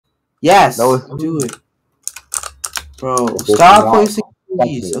Yes, No, it's do it. Bro, stop placing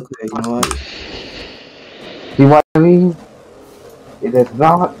keys. Okay, you know what? See what I mean? It is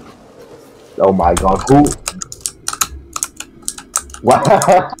not. Oh my god, who? What?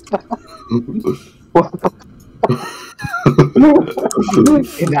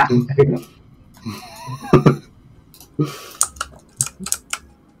 Kidnapping.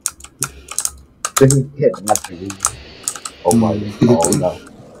 This is kidnapping. Oh my god. Oh no.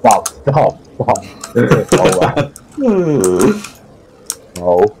 Stop. Oh my.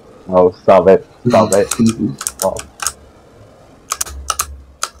 No. No, stop it. Stop it. Stop.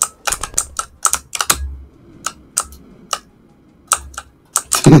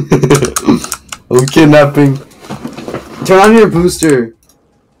 I'm kidnapping. Turn on your booster.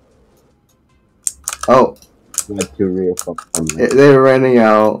 Oh. Not too real for me. They're running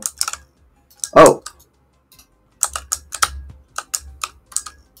out. Oh.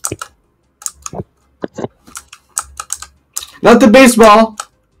 Not the baseball.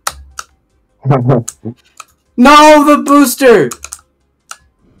 No, the booster.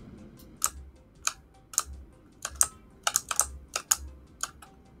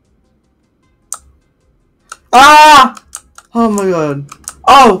 Ah! Oh my god.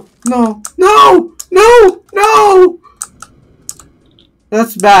 Oh, no. No! No! No!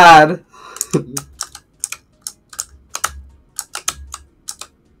 That's bad.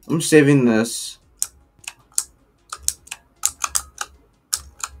 I'm saving this.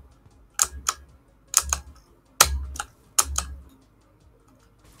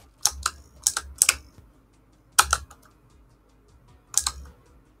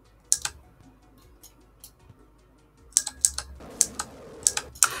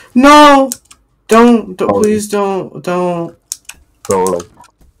 No! Don't, please don't. Rolling.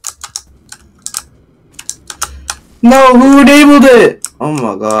 No, who enabled it? Oh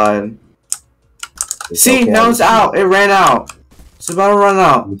my god. See, okay, now it's out. It ran out. It's about to run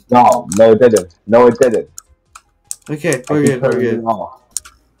out. No, it didn't. No, it didn't. Okay, we're good, we're good.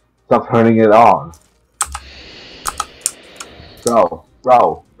 Stop turning it on. Bro.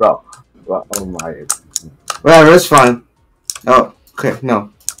 Oh my. Whatever, it's fine. Oh, okay,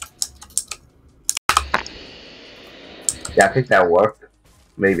 no. Yeah, I think that worked.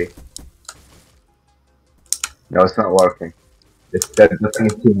 Maybe. No, it's not working. The thing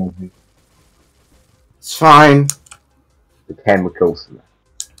is too moving. It's fine. The chemicals.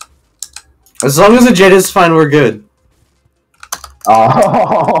 As long as the jet is fine, we're good.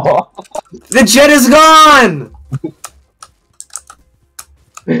 Oh! The jet is gone!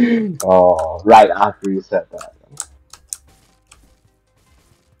 Oh, right after you said that.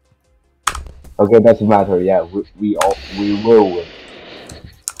 Okay, doesn't matter. Yeah, we will win.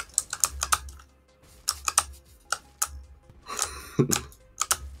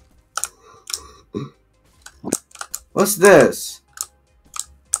 What's this?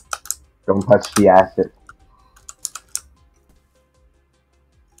 Don't touch the acid.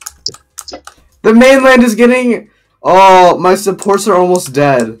 The mainland is getting... Oh, my supports are almost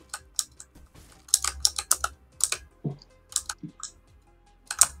dead.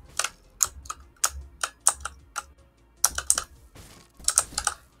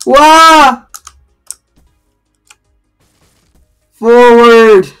 Wah!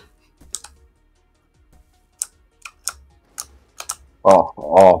 Forward!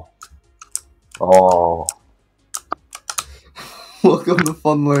 Oh. Welcome to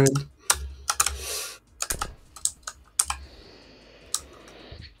FunLand.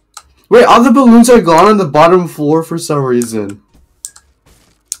 Wait, all the balloons are gone on the bottom floor for some reason.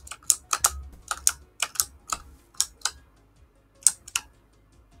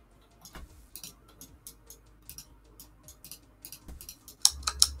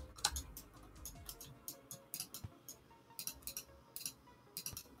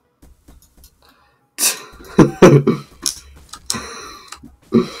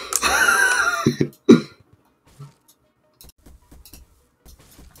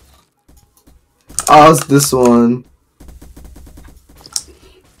 Oh, it's this one.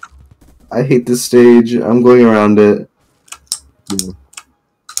 I hate this stage. I'm going around it.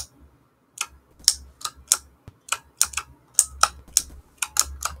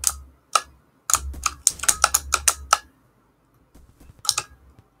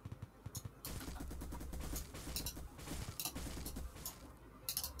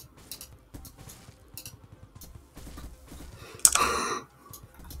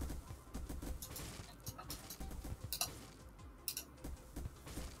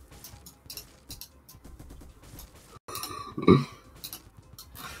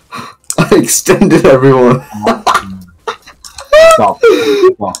 I extended everyone. Stop.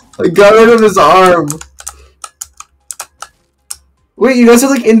 I got rid of his arm. Wait, you guys are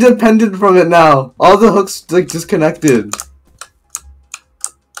like independent from it now. All the hooks like disconnected.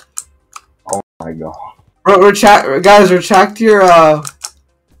 Oh my god. Guys, retract your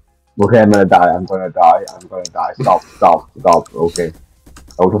Okay, I'm gonna die. I'm gonna die. I'm gonna die. Stop. Stop. Stop. Okay.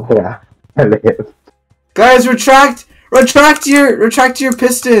 Okay. I live. Guys, retract your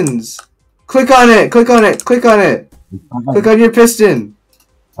pistons. Click on it. Click on it. Click on it. Click on your piston.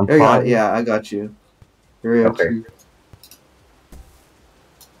 I'm There you go. fine. Yeah, I got you. Hurry up. Okay.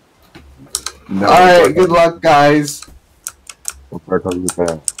 No, Alright, good luck, guys. I'll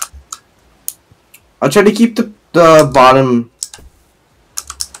try to keep the bottom.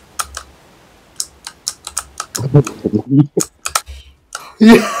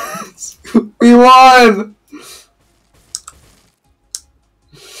 Yes! We won!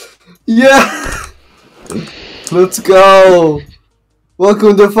 Yeah! Let's go!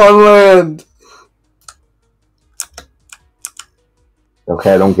 Welcome to FunLand!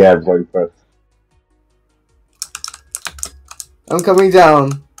 Okay, I don't get everybody first. I'm coming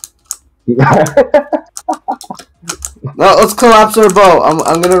down. Yeah. No, let's collapse our boat.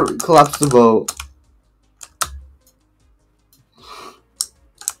 I'm gonna collapse the boat.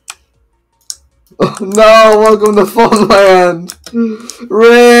 Oh, no, welcome to FunLand.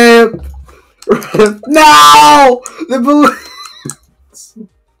 Rip! Rip! No! The balloons!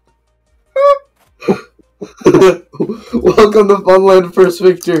 Welcome to FunLand, first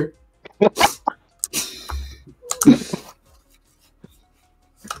Victor.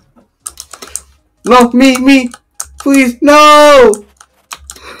 No, me! Please, no!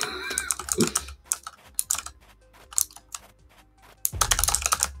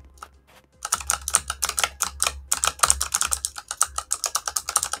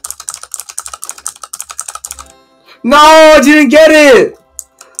 No, I didn't get it.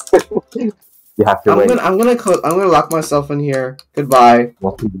 You have to wait. I'm gonna lock myself in here. Goodbye.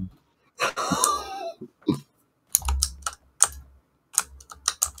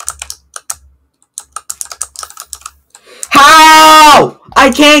 How? I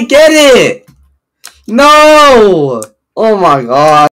can't get it. No. Oh my god.